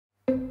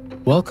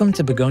Welcome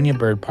to Begonia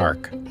Bird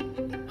Park,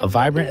 a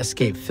vibrant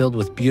escape filled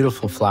with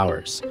beautiful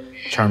flowers,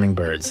 charming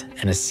birds,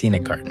 and a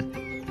scenic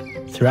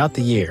garden. Throughout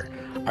the year,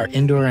 our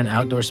indoor and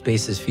outdoor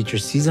spaces feature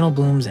seasonal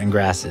blooms and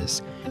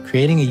grasses,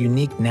 creating a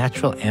unique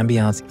natural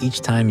ambiance each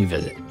time you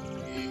visit.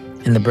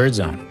 In the bird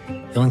zone,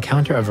 you'll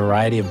encounter a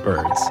variety of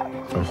birds,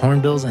 from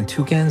hornbills and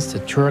toucans to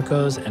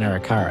churricos and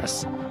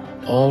aracaras,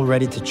 all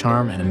ready to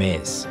charm and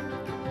amaze.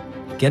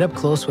 Get up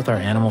close with our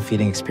animal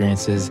feeding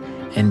experiences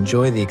and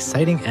enjoy the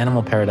exciting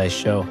Animal Paradise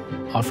show,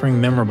 offering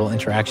memorable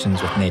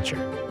interactions with nature.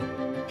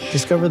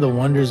 Discover the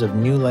wonders of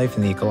new life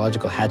in the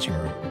ecological hatching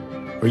room,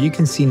 where you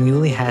can see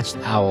newly hatched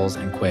owls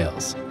and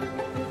quails.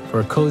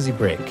 For a cozy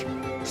break,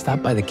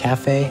 stop by the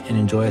cafe and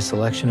enjoy a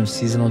selection of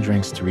seasonal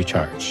drinks to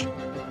recharge.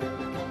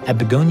 At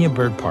Begonia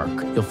Bird Park,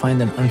 you'll find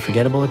an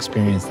unforgettable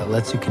experience that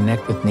lets you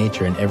connect with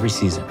nature in every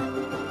season.